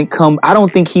he hasn't come. I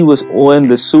don't think he was on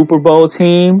the Super Bowl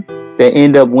team that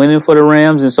ended up winning for the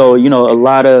Rams. And so, you know,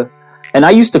 and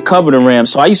I used to cover the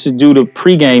Rams. So I used to do the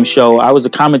pregame show. I was a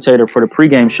commentator for the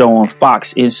pregame show on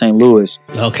Fox in St. Louis.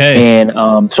 Okay.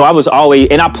 And so I was always,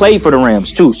 and I played for the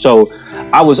Rams too. So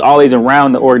I was always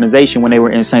around the organization when they were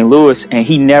in St. Louis, and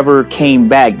he never came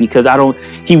back because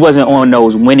he wasn't on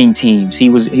those winning teams. He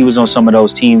was on some of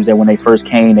those teams that when they first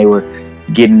came, they were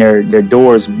getting their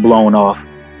doors blown off.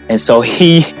 And so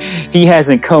he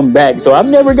hasn't come back. So I've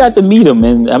never got to meet him,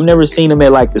 and I've never seen him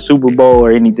at like the Super Bowl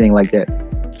or anything like that.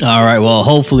 All right. Well,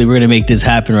 hopefully we're going to make this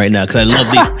happen right now, because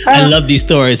I love these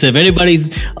stories. So if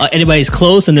anybody's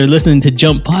close and they're listening to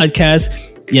Jump Podcast,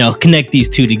 you know, connect these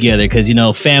two together, because, you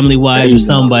know, family wise or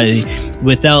somebody,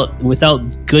 without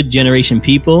good generation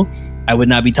people, I would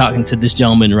not be talking to this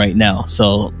gentleman right now.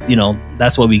 So, you know,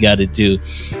 that's what we got to do.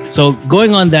 So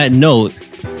going on that note,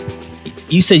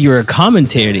 you said you were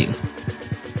commentating.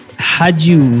 How'd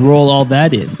you roll all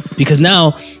that in? Because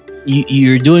now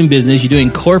you're doing business, you're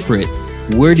doing corporate.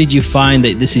 Where did you find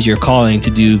that this is your calling to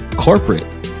do corporate?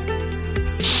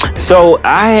 So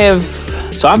I've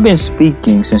been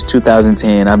speaking since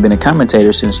 2010. I've been a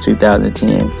commentator since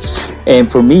 2010. And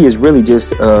for me, it's really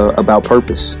just about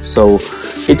purpose. So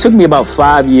it took me about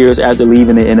 5 years after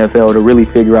leaving the NFL to really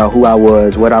figure out who I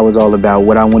was, what I was all about,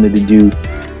 what I wanted to do.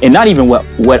 And not even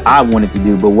what I wanted to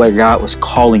do, but what God was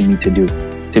calling me to do,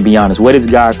 to be honest. What is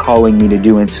God calling me to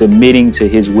do, and submitting to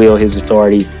his will, his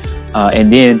authority.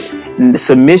 And then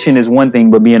submission is one thing,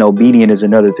 but being obedient is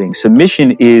another thing.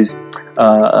 Submission is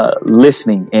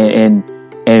listening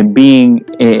and being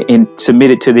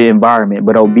submitted to the environment.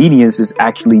 But obedience is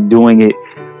actually doing it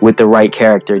with the right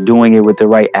character, doing it with the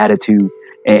right attitude,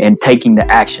 and taking the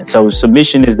action. So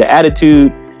submission is the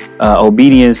attitude.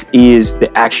 Obedience is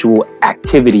the actual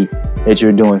activity that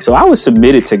you're doing. So I was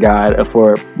submitted to God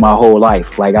for my whole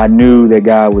life. Like, I knew that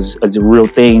God was a real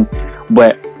thing,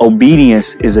 but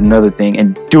obedience is another thing,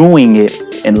 and doing it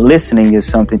and listening is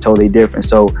something totally different.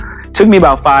 So took me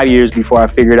about 5 years before I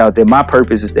figured out that my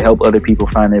purpose is to help other people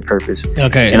find their purpose.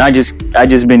 Okay. And I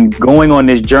just been going on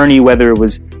this journey, whether it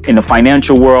was in the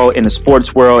financial world, in the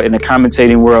sports world, in the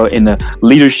commentating world, in the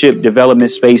leadership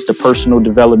development space, the personal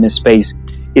development space.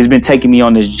 It's been taking me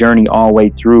on this journey all the way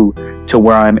through to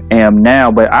where I am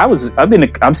now. But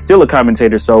I'm still a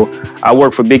commentator. So I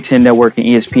work for Big Ten Network and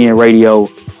ESPN Radio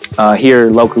here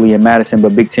locally in Madison,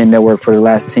 but Big Ten Network for the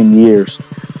last 10 years.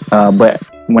 But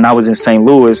when I was in St.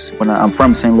 Louis, I'm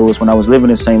from St. Louis, when I was living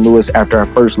in St. Louis after I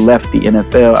first left the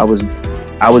NFL,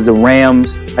 I was the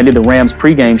Rams. I did the Rams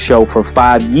pregame show for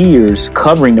 5 years,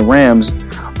 covering the Rams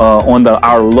on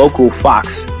our local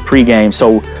Fox pregame.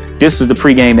 So this was the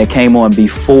pregame that came on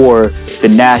before the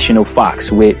national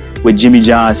Fox with Jimmy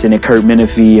Johnson and Kurt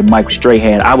Menefee and Michael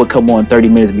Strahan. I would come on 30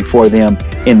 minutes before them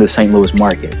in the St. Louis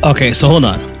market. Okay, so hold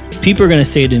on. People are going to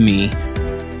say to me,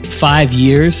 5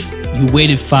 years? You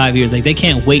waited 5 years. Like, they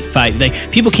can't wait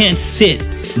people can't sit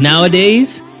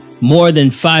nowadays more than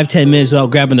 5-10 minutes without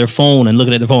grabbing their phone and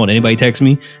looking at their phone. Anybody text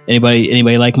me?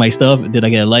 Anybody like my stuff? Did I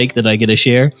get a like? Did I get a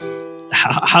share?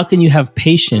 How can you have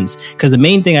patience? Because the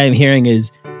main thing I'm hearing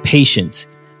is patience,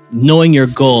 knowing your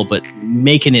goal, but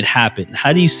making it happen.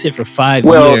 How do you sit for 5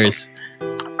 years?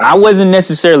 I wasn't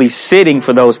necessarily sitting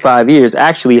for those 5 years.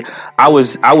 Actually, I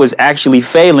was actually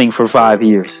failing for 5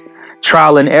 years.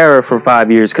 Trial and error for 5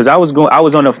 years, because I was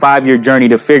on a 5-year journey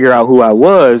to figure out who I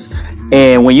was.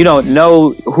 And when you don't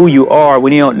know who you are,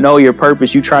 when you don't know your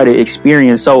purpose, you try to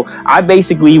experience. So I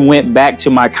basically went back to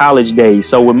my college days.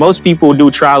 So when most people do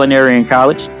trial and error in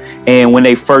college, and when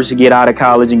they first get out of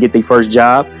college and get their first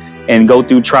job and go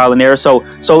through trial and error.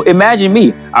 So imagine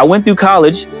me. I went through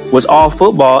college, was all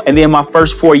football, and then my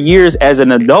first 4 years as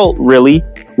an adult really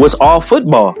was all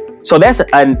football. So that's a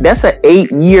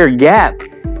 8-year gap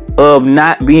of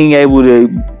not being able to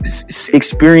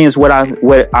experience what I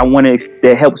want to,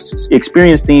 that helps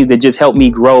experience things that just help me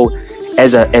grow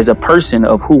as a person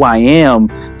of who I am,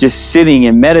 just sitting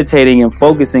and meditating and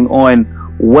focusing on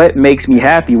what makes me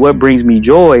happy, what brings me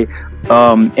joy.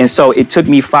 And so it took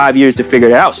me 5 years to figure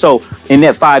it out. So in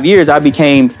that 5 years, I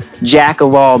became jack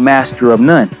of all, master of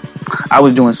none. I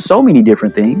was doing so many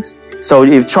different things. So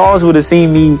if Charles would have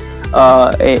seen me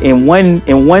in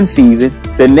one season,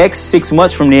 the next 6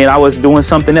 months from then I was doing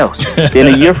something else.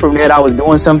 Then a year from that I was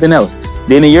doing something else.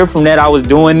 Then a year from that I was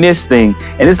doing this thing.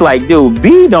 And it's like, dude,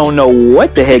 B don't know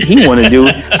what the heck he want to do.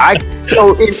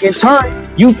 So in turn,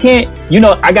 you can't,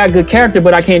 I got good character,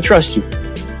 but I can't trust you.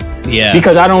 Yeah.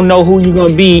 Because I don't know who you're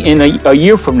going to be in a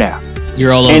year from now.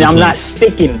 You're all over and the I'm place. not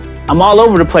sticking. I'm all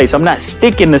over the place. I'm not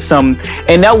sticking to something.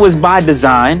 And that was by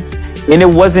design. And it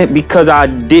wasn't because I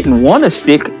didn't want to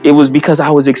stick. It was because I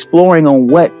was exploring on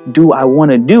what do I want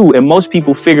to do. And most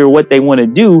people figure what they want to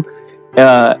do,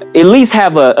 at least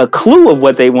have a clue of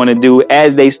what they want to do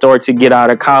as they start to get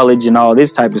out of college and all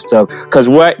this type of stuff. Because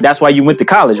that's why you went to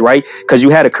college, right? Because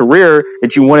you had a career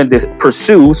that you wanted to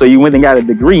pursue. So you went and got a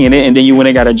degree in it, and then you went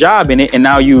and got a job in it. And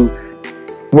now you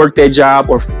work that job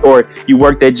or you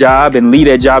work that job and leave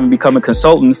that job and become a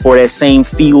consultant for that same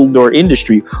field or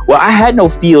industry. Well, I had no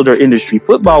field or industry.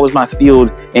 Football was my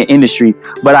field and industry,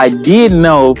 but I did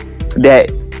know that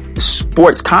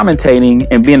sports commentating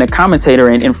and being a commentator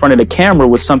and in front of the camera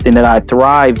was something that I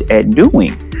thrived at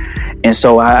doing. And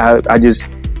so I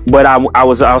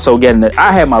was also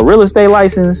I had my real estate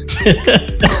license.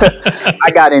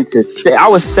 I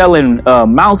was selling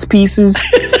mouthpieces.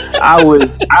 I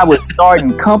was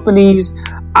starting companies.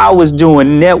 I was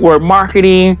doing network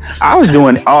marketing. I was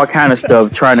doing all kind of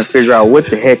stuff, trying to figure out what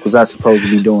the heck was I supposed to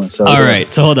be doing. So all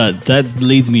right, so hold on. That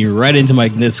leads me right into my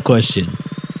next question.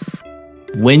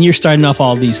 When you're starting off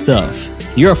all these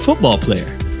stuff, you're a football player.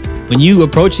 When you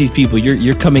approach these people,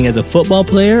 you're coming as a football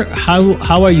player.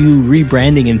 How are you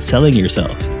rebranding and selling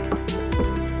yourself?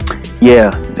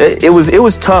 Yeah, it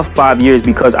was tough 5 years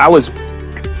because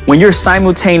when you're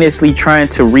simultaneously trying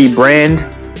to rebrand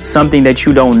something that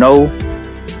you don't know.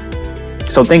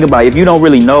 So think about it. If you don't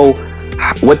really know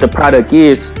what the product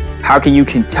is, how can you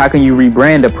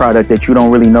rebrand a product that you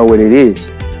don't really know what it is?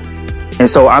 And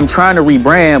so I'm trying to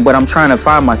rebrand, but I'm trying to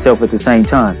find myself at the same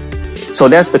time. So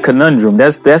that's the conundrum.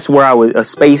 That's where I was, a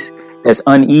space that's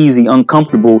uneasy,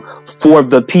 uncomfortable for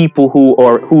the people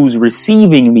who's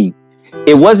receiving me.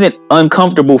 It wasn't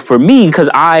uncomfortable for me because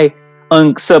I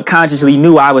subconsciously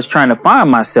knew I was trying to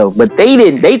find myself, but they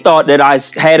didn't. They thought that I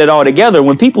had it all together.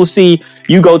 When people see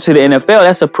you go to the NFL,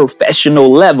 that's a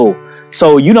professional level.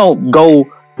 So you don't go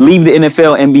leave the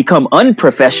NFL and become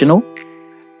unprofessional.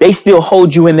 They still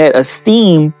hold you in that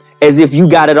esteem as if you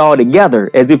got it all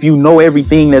together, as if you know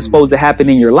everything that's supposed to happen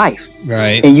in your life.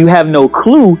 Right. And you have no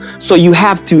clue, so you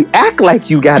have to act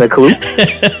like you got a clue.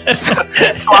 so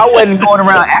I wasn't going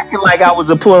around acting like I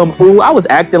was a plum fool. I was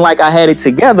acting like I had it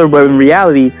together, but in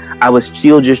reality, I was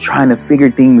still just trying to figure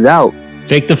things out.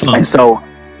 Fake the funk. And so,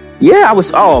 yeah, I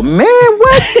was, oh man,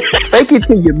 what? Fake it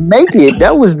till you make it.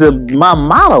 That was my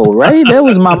motto, right? That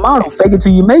was my motto. Fake it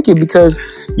till you make it, because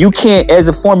you can't, as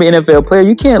a former NFL player,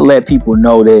 you can't let people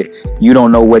know that you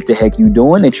don't know what the heck you're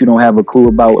doing, that you don't have a clue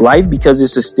about life, because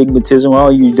it's a stigmatism.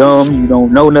 Oh, you dumb, you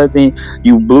don't know nothing,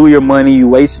 you blew your money, you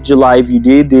wasted your life, you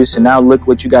did this, and now look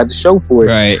what you got to show for it.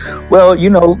 Right. Well,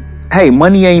 hey,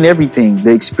 money ain't everything.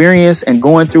 The experience and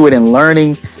going through it and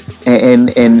learning and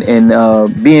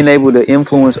being able to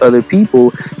influence other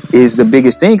people is the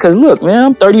biggest thing. Because look, man,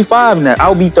 I'm 35 now.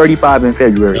 I'll be 35 in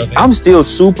February. Okay. I'm still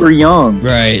super young.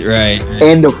 Right.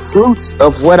 And the fruits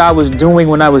of what I was doing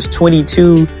when I was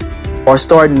 22 are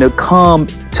starting to come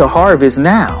to harvest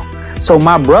now. So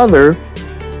my brother,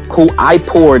 who I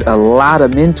poured a lot of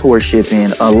mentorship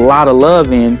in, a lot of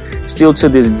love in, still to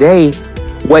this day,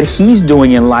 what he's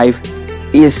doing in life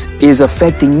is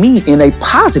affecting me in a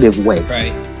positive way.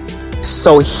 Right.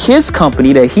 So his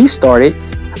company that he started,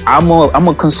 I'm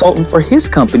a consultant for his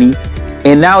company.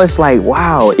 And now it's like,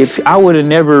 wow, if I would have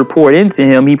never poured into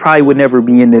him, he probably would never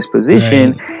be in this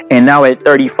position. Right. And now at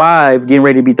 35, getting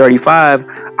ready to be 35,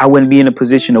 I wouldn't be in a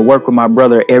position to work with my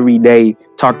brother every day,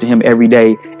 talk to him every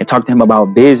day, and talk to him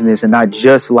about business, and not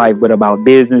just life, but about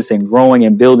business and growing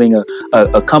and building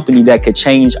a company that could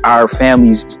change our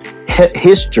family's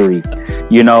history,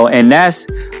 and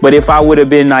but if I would have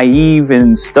been naive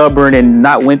and stubborn and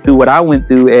not went through what I went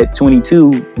through at 22,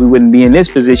 we wouldn't be in this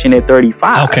position at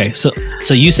 35. Okay. So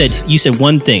you said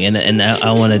one thing, and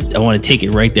I want to take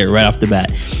it right there, right off the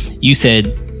bat. You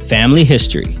said family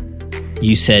history.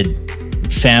 You said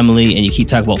family, and you keep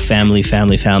talking about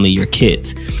family, your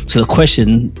kids. So the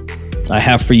question I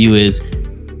have for you is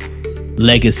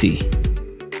legacy.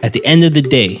 At the end of the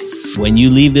day, when you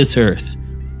leave this earth,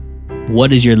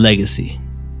 what is your legacy?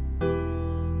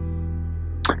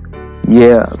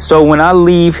 Yeah. So when I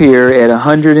leave here at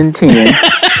 110,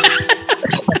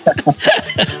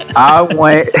 I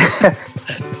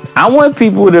want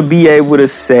people to be able to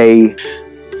say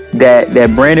that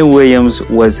Brandon Williams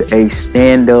was a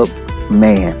stand-up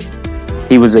man.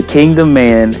 He was a kingdom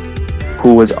man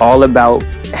who was all about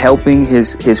helping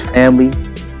his family,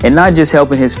 and not just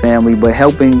helping his family, but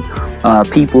helping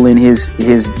people in his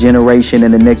generation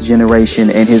and the next generation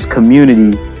and his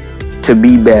community to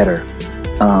be better.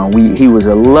 He was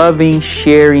a loving,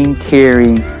 sharing,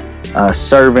 caring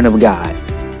servant of God.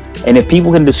 And if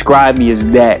people can describe me as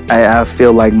that, I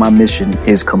feel like my mission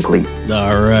is complete.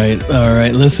 All right.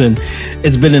 Listen,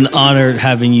 it's been an honor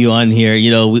having you on here.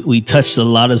 We touched a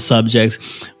lot of subjects.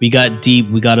 We got deep,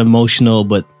 we got emotional,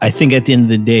 but I think at the end of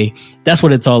the day, that's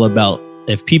what it's all about.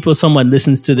 If someone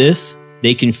listens to this,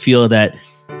 they can feel that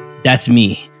that's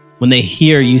me. When they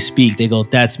hear you speak, they go,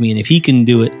 that's me. And if he can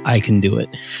do it, I can do it.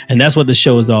 And that's what the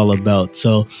show is all about.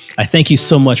 So I thank you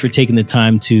so much for taking the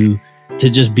time to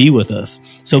just be with us.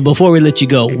 So before we let you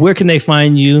go, where can they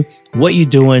find you? What you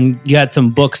doing? You got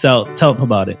some books out. Tell them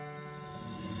about it.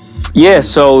 Yeah,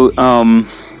 so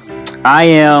I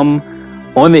am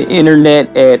on the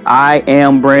internet at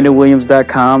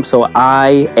IamBrandonWilliams.com. So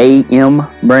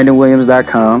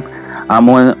IamBrandonWilliams.com. I'm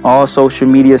on all social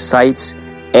media sites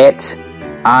at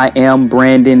I am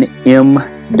Brandon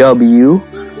MW.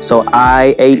 So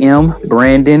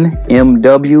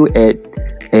IamBrandonMW at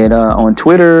on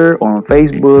Twitter, on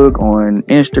Facebook, on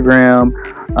Instagram.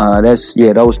 That's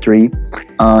those three.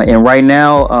 And right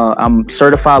now, I'm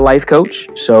certified life coach.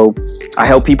 So I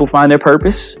help people find their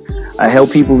purpose. I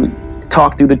help people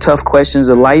talk through the tough questions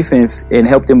of life and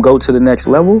help them go to the next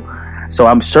level. So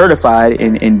I'm certified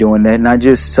in doing that, not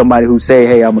just somebody who say,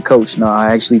 "Hey, I'm a coach." No,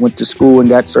 I actually went to school and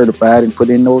got certified and put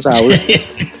in those hours.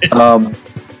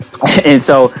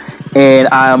 And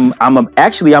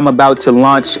I'm about to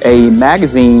launch a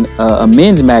magazine, a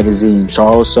men's magazine,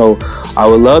 Charles. So I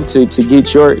would love to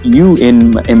get you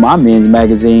in my men's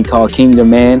magazine called Kingdom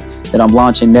Man that I'm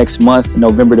launching next month,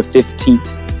 November the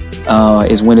 15th.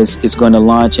 Is when it's going to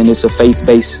launch, and it's a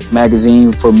faith-based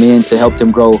magazine for men to help them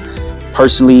grow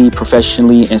personally,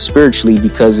 professionally, and spiritually,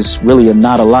 because it's really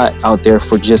not a lot out there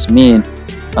for just men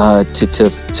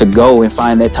to go and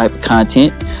find that type of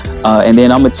content. And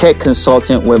then I'm a tech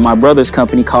consultant with my brother's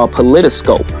company called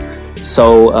Politiscope.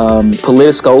 So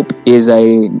Politiscope is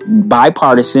a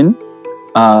bipartisan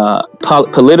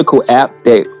political app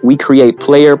that we create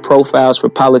player profiles for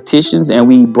politicians, and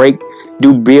we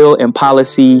do bill and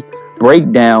policy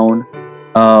breakdown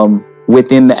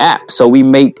within the app. So we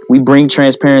bring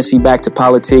transparency back to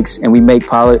politics, and we make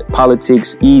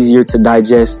politics easier to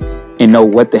digest and know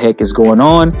what the heck is going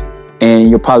on. And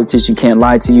your politician can't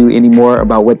lie to you anymore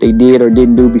about what they did or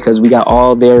didn't do, because we got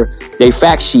all their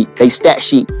fact sheet, they stat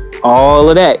sheet. All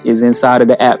of that is inside of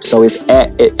the app. So it's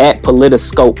at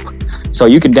Politiscope. So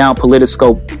you can download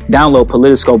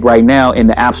Politiscope right now in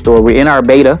the App Store. We're in our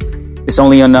beta. It's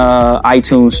only on the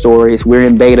iTunes Store. We're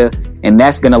in beta, and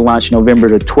that's going to launch November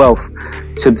the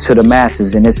 12th to the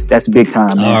masses, and that's big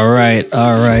time, man. All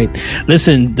right.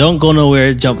 Listen, don't go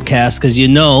nowhere, Jumpcast, because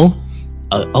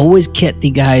I always get the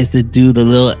guys that do the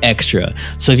little extra.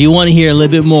 So if you want to hear a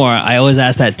little bit more, I always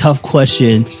ask that tough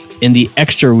question in the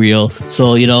extra reel.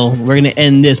 So, we're going to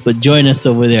end this, but join us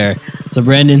over there. So,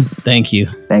 Brandon, thank you.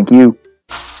 Thank you.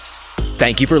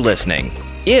 Thank you for listening.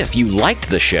 If you liked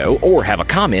the show or have a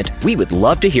comment, we would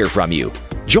love to hear from you.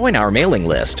 Join our mailing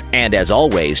list, and as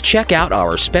always, check out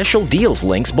our special deals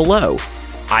links below.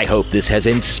 I hope this has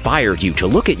inspired you to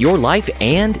look at your life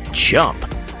and jump.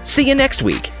 See you next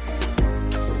week.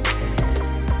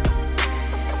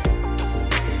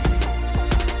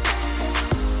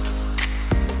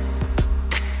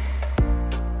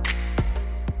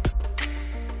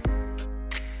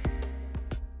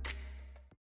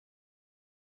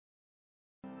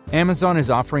 Amazon is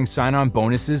offering sign-on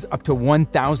bonuses up to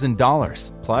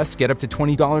 $1,000, plus get up to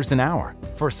 $20 an hour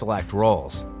for select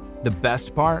roles. The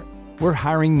best part? We're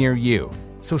hiring near you.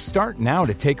 So start now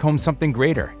to take home something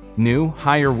greater. New,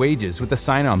 higher wages with a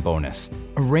sign-on bonus,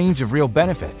 a range of real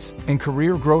benefits, and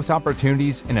career growth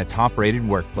opportunities in a top-rated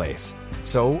workplace.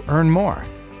 So earn more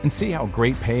and see how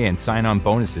great pay and sign-on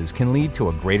bonuses can lead to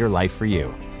a greater life for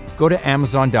you. Go to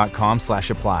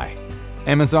Amazon.com/apply.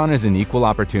 Amazon is an equal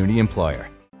opportunity employer.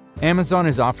 Amazon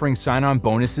is offering sign-on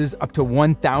bonuses up to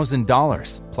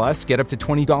 $1,000, plus get up to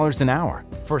 $20 an hour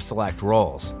for select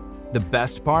roles. The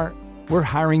best part? We're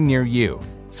hiring near you.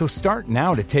 So start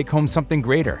now to take home something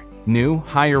greater. New,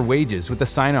 higher wages with a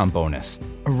sign-on bonus,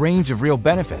 a range of real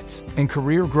benefits, and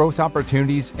career growth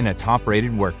opportunities in a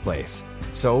top-rated workplace.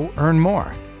 So earn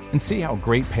more and see how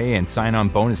great pay and sign-on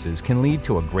bonuses can lead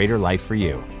to a greater life for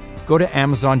you. Go to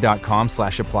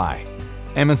Amazon.com/apply.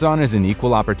 Amazon is an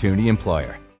equal opportunity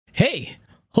employer. Hey,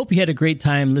 hope you had a great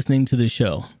time listening to the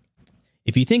show.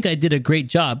 If you think I did a great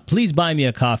job, please buy me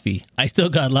a coffee. I still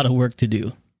got a lot of work to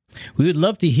do. We would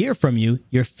love to hear from you,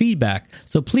 your feedback,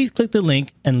 so please click the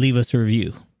link and leave us a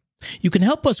review. You can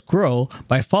help us grow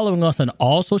by following us on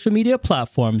all social media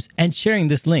platforms and sharing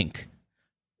this link.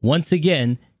 Once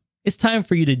again, it's time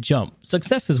for you to jump.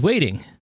 Success is waiting.